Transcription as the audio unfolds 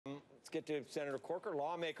get to Senator Corker.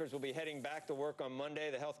 Lawmakers will be heading back to work on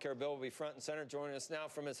Monday. The health care bill will be front and center. Joining us now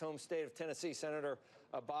from his home state of Tennessee, Senator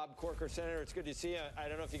Bob Corker. Senator, it's good to see you. I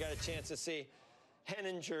don't know if you got a chance to see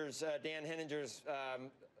Henninger's, Dan Henninger's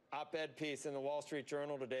op-ed piece in the Wall Street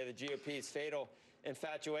Journal today, the GOP's fatal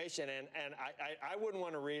infatuation. And I wouldn't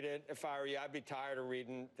want to read it if I were you. I'd be tired of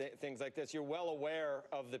reading things like this. You're well aware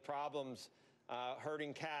of the problems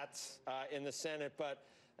hurting cats in the Senate, but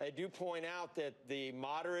I do point out that the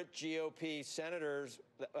moderate GOP senators,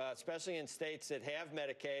 especially in states that have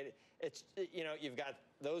Medicaid, you've got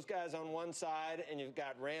those guys on one side and you've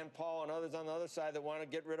got Rand Paul and others on the other side that want to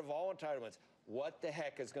get rid of all entitlements. What the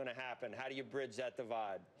heck is going to happen? How do you bridge that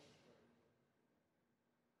divide?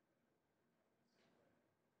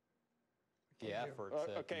 The efforts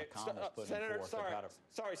that McConnell's putting Senator, forth.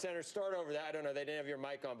 Sorry, Senator, start over that. I don't know. They didn't have your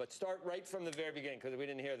mic on, but start right from the very beginning because we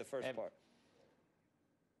didn't hear the first part.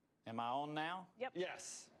 Am I on now? Yep.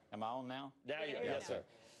 Yes. Am I on now? Now you are. Yes, sir.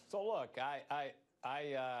 So look,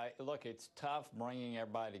 look, it's tough bringing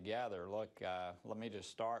everybody together. Look, let me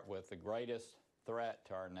just start with the greatest threat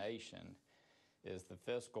to our nation is the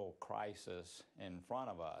fiscal crisis in front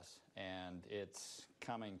of us, and it's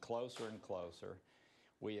coming closer and closer.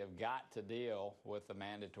 We have got to deal with the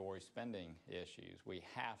mandatory spending issues. We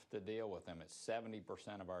have to deal with them. It's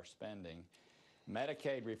 70% of our spending.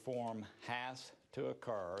 Medicaid reform has to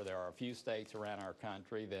occur. There are a few states around our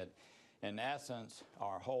country that, in essence,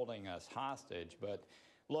 are holding us hostage. But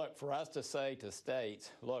look, for us to say to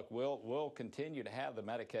states, look, we'll continue to have the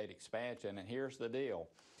Medicaid expansion, and here's the deal.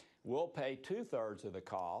 We'll pay 2/3 of the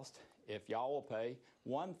cost if y'all will pay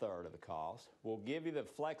 1/3 of the cost. We'll give you the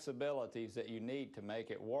flexibilities that you need to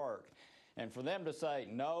make it work. And for them to say,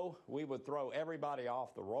 no, we would throw everybody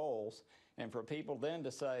off the rolls, and for people then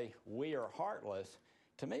to say, we are heartless,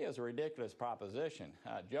 to me is a ridiculous proposition.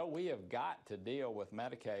 Joe, we have got to deal with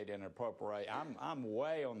Medicaid and appropriate. I'm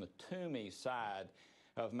way on the Toomey side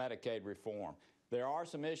of Medicaid reform. There are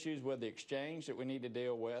some issues with the exchange that we need to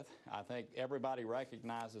deal with. I think everybody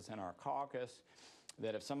recognizes in our caucus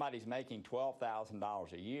that if somebody's making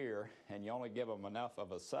 $12,000 a year and you only give them enough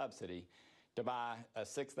of a subsidy to buy a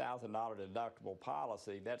 $6,000 deductible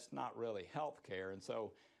policy, that's not really health care. And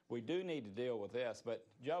so we do need to deal with this. But,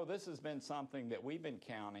 Joe, this has been something that we've been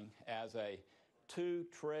counting as a $2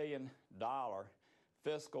 trillion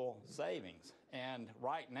fiscal savings. And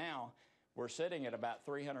right now, we're sitting at about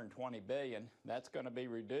 $320 billion. That's going to be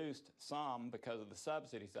reduced some because of the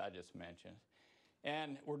subsidies I just mentioned.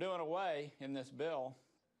 And we're doing away in this bill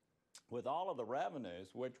with all of the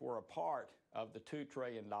revenues, which were a part of the $2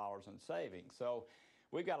 trillion in savings. So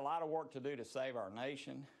we've got a lot of work to do to save our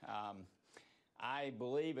nation. I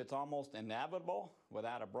believe it's almost inevitable,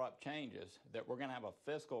 without abrupt changes, that we're going to have a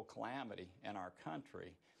fiscal calamity in our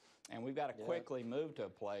country. And we've got to quickly move to a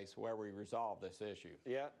place where we resolve this issue.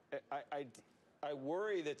 Yeah, I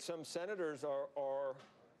worry that some senators are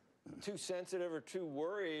too sensitive or too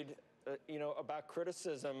worried, about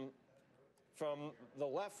criticism from the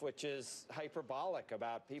left, which is hyperbolic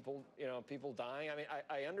about people, people dying. I mean,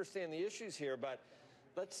 I understand the issues here, but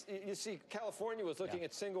you see, California was looking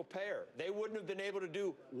at single payer. They wouldn't have been able to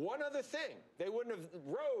do one other thing. They wouldn't have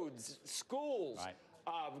roads, schools,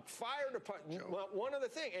 fire department, one other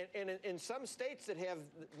thing. And in some states that have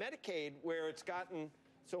Medicaid, where it's gotten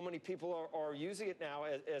so many people are using it now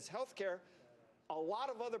as health care, a lot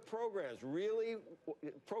of other programs, really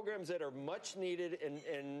programs that are much needed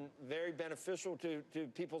and very beneficial to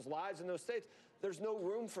people's lives in those states, there's no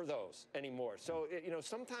room for those anymore. So,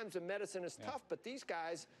 sometimes the medicine is tough, but these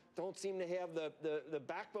guys don't seem to have the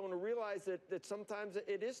backbone to realize that sometimes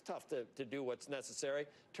it is tough to do what's necessary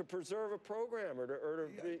to preserve a program or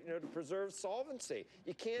to preserve solvency.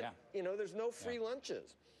 You can't, there's no free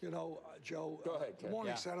lunches. Joe, go ahead, Ken. Good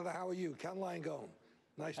morning, Senator. How are you? Ken Langone.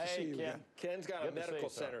 Nice to see you again. Ken's got a medical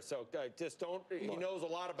center, so just don't. He knows a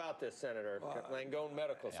lot about this, Senator. Langone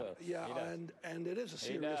Medical Center. Yeah, and it is a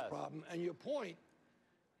serious problem. And your point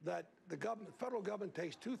that the federal government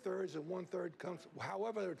takes 2/3 and 1/3 comes,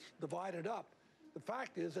 however it's divided up. The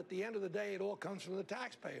fact is, at the end of the day, it all comes from the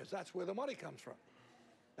taxpayers. That's where the money comes from.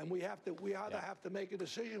 And we either have to make a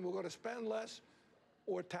decision: we're going to spend less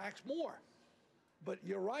or tax more. But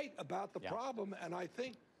you're right about the problem, and I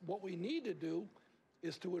think what we need to do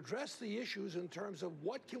is to address the issues in terms of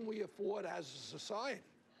what can we afford as a society.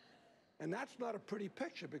 And that's not a pretty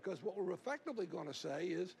picture, because what we're effectively going to say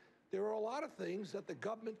is there are a lot of things that the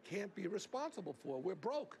government can't be responsible for. We're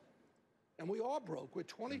broke, and we are broke. We're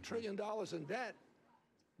 $20 trillion in debt,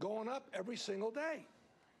 going up every single day.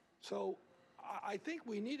 So I think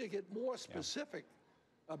we need to get more specific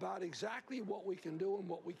about exactly what we can do and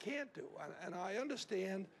what we can't do. And I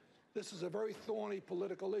understand this is a very thorny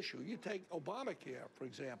political issue. You take Obamacare, for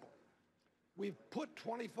example. We've put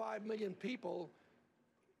 25 million people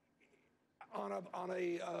on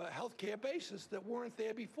a health care basis that weren't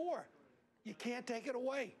there before. You can't take it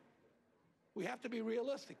away. We have to be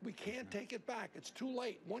realistic. We can't take it back. It's too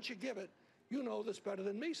late. Once you give it, you know this better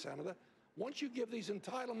than me, Senator. Once you give these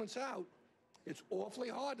entitlements out, it's awfully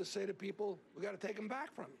hard to say to people, we got to take them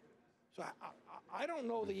back from you. So I don't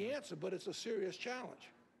know the answer, but it's a serious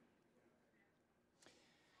challenge.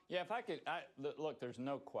 Yeah, if I could, look, there's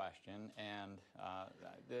no question, and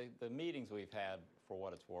the meetings we've had, for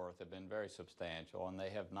what it's worth, have been very substantial, and they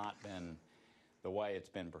have not been the way it's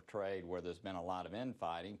been portrayed, where there's been a lot of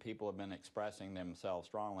infighting. People have been expressing themselves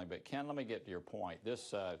strongly. But Ken, let me get to your point.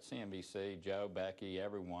 This CNBC, Joe, Becky,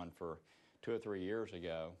 everyone for 2 or 3 years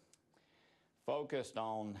ago focused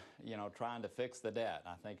on, trying to fix the debt.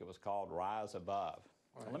 I think it was called Rise Above.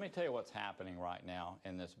 Right. Let me tell you what's happening right now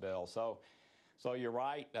in this bill. So you're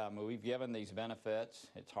right. We've given these benefits.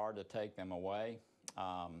 It's hard to take them away.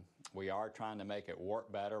 We are trying to make it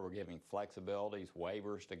work better. We're giving flexibilities,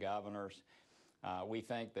 waivers to governors. We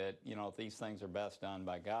think that, these things are best done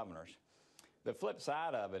by governors. The flip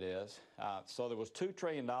side of it is, so there was $2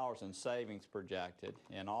 trillion in savings projected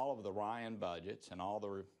in all of the Ryan budgets and all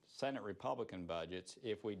the Senate Republican budgets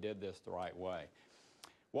if we did this the right way.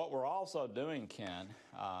 What we're also doing, Ken,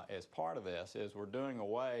 as part of this, is we're doing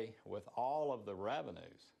away with all of the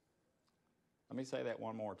revenues. Let me say that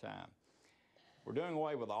one more time. We're doing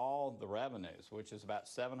away with all the revenues, which is about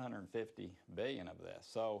 $750 billion of this.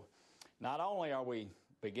 So not only are we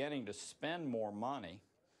beginning to spend more money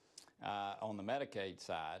on the Medicaid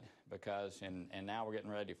side, because and now we're getting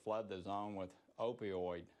ready to flood the zone with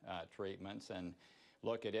opioid treatments, and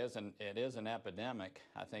look, it is an epidemic.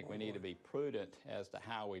 I think we need to be prudent as to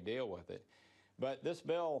how we deal with it. But this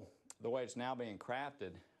bill, the way it's now being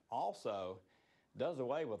crafted, also does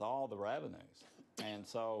away with all the revenues. And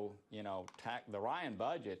so, the Ryan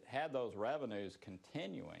budget had those revenues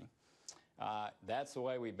continuing. That's the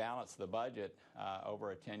way we balance the budget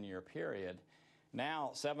over a 10-year period.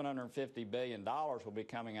 Now, $750 billion will be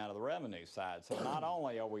coming out of the revenue side. So not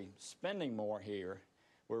only are we spending more here,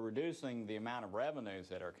 we're reducing the amount of revenues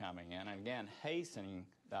that are coming in, and again, hastening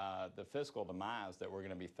the fiscal demise that we're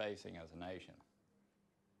going to be facing as a nation.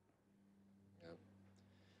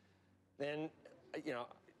 Then,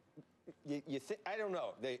 I don't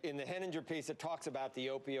know. In the Henninger piece, it talks about the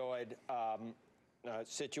opioid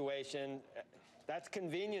situation. That's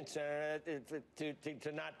convenient, Senator,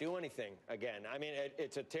 to not do anything again. I mean,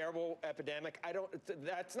 it's a terrible epidemic.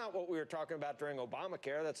 That's not what we were talking about during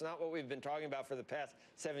Obamacare. That's not what we've been talking about for the past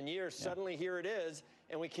 7 years. Yeah. Suddenly, here it is,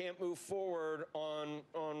 and we can't move forward on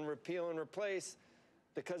repeal and replace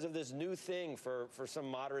because of this new thing for some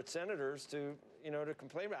moderate senators to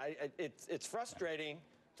complain about. It's frustrating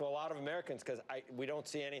to a lot of Americans because we don't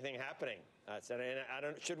see anything happening.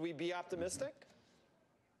 Should we be optimistic?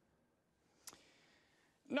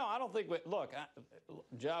 No, I don't think look,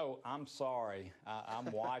 Joe, I'm sorry. I'm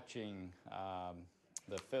watching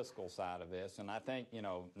the fiscal side of this, and I think,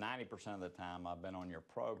 90% of the time I've been on your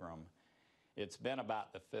program, it's been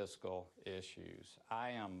about the fiscal issues.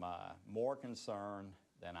 I am more concerned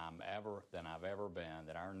than I've ever been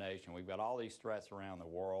that our nation, we've got all these threats around the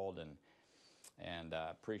world, and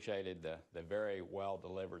appreciated the very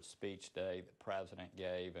well-delivered speech today the President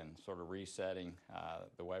gave and sort of resetting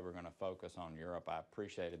the way we're going to focus on Europe. I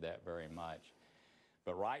appreciated that very much.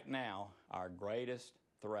 But right now, our greatest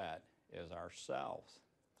threat is ourselves.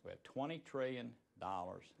 We have $20 trillion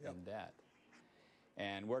in debt.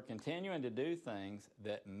 And we're continuing to do things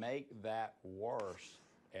that make that worse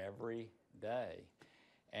every day.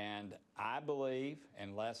 And I believe,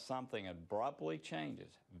 unless something abruptly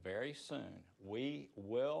changes very soon, we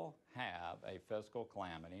will have a fiscal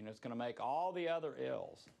calamity, and it's going to make all the other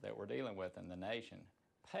ills that we're dealing with in the nation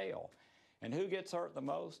pale. And who gets hurt the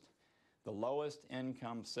most? The lowest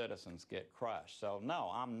income citizens get crushed. So no,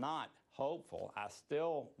 I'm not hopeful. I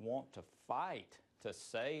still want to fight to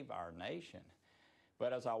save our nation.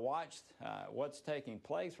 But as I watched what's taking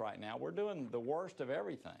place right now, we're doing the worst of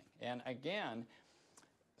everything. And again,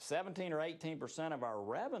 17 or 18% of our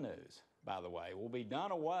revenues, by the way, will be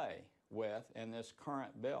done away with in this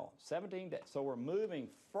current bill. So we're moving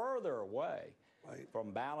further away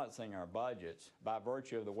from balancing our budgets by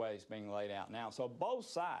virtue of the way it's being laid out now. So both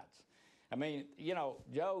sides. I mean,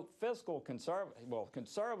 Joe,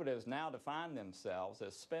 conservatives now define themselves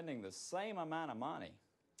as spending the same amount of money,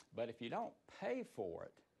 but if you don't pay for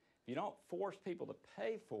it, if you don't force people to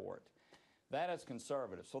pay for it, that is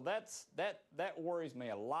conservative. So that worries me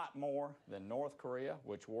a lot more than North Korea,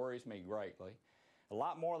 which worries me greatly. a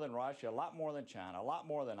lot more than Russia, a lot more than China, a lot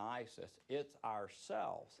more than ISIS. It's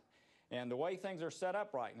ourselves. And the way things are set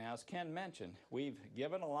up right now, as Ken mentioned, we've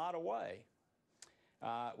given a lot away.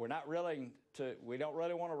 We don't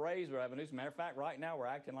really want to raise revenues. Matter of fact, right now we're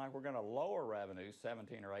acting like we're going to lower revenues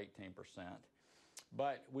 17 or 18%.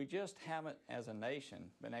 But we just haven't, as a nation,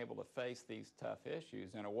 been able to face these tough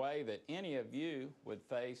issues in a way that any of you would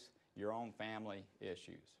face your own family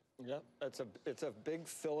issues. Yep, it's a big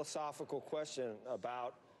philosophical question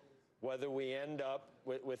about whether we end up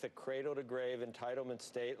with a cradle-to-grave entitlement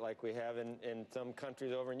state like we have in some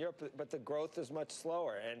countries over in Europe, but the growth is much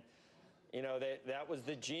slower. And, you know, that was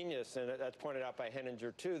the genius, and that's pointed out by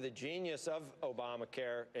Henninger, too, the genius of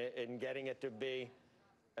Obamacare in getting it to be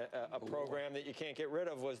a program that you can't get rid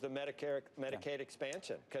of was the Medicaid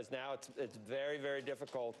expansion, because now it's very, very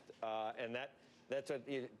difficult. And that's what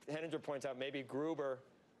Henninger points out. Maybe Gruber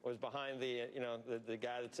was behind the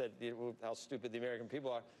guy that said how stupid the American people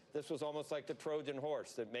are. This was almost like the Trojan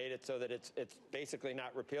horse that made it so that it's basically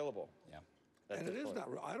not repealable. Yeah. And it is not.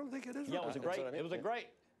 I don't think it is. Yeah, it was a great. It was a great.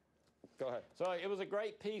 Go ahead. So it was a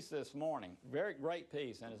great piece this morning. Very great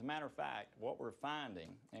piece. And as a matter of fact, what we're finding,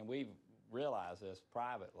 and we've realized this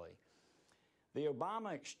privately, the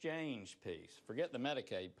Obama exchange piece. Forget the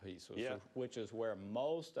Medicaid piece, which is where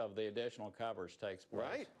most of the additional coverage takes place.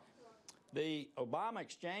 Right. The Obama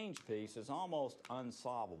exchange piece is almost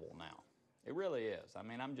unsolvable now. It really is. I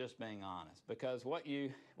mean, I'm just being honest, because what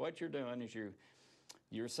you're doing is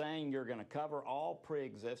you're saying you're going to cover all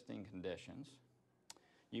pre-existing conditions.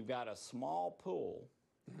 You've got a small pool,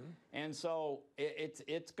 and so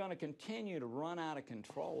it's going to continue to run out of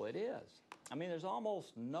control. It is. I mean, there's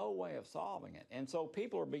almost no way of solving it, and so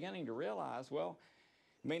people are beginning to realize, well,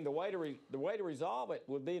 I mean, the way to resolve it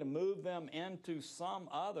would be to move them into some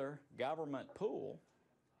other government pool.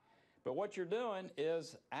 But what you're doing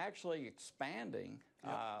is actually expanding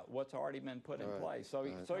what's already been put in place.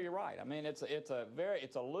 So you're right. I mean, it's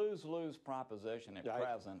a lose-lose proposition at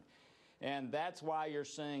present, and that's why you're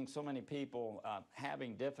seeing so many people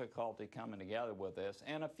having difficulty coming together with this.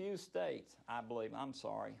 And a few states, I believe, I'm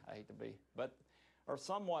sorry, I hate to be, but are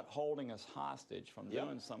somewhat holding us hostage from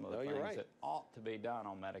doing some of the things that ought to be done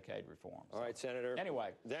on Medicaid reform. All right, Senator.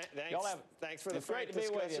 Anyway, thanks for the frank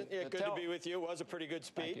discussion. Yeah, good to be with you. It was a pretty good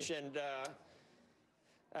speech, and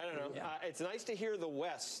I don't know. It's nice to hear the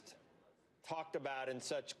West talked about in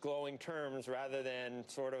such glowing terms rather than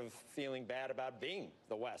sort of feeling bad about being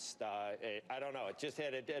the West. I don't know. It just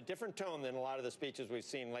had a different tone than a lot of the speeches we've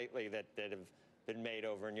seen lately that have been made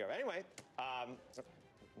over in Europe. Anyway.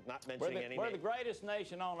 Not mentioning any names. We're the greatest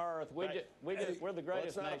nation on earth. We're the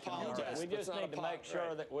greatest nation on earth. We just need to make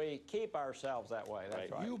sure that we keep ourselves that way.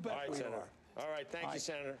 That's right. You bet we Senator. are. All right. Thank you,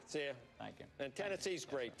 Senator. See you. Thank you. And Tennessee's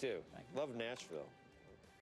great, too. Love Nashville.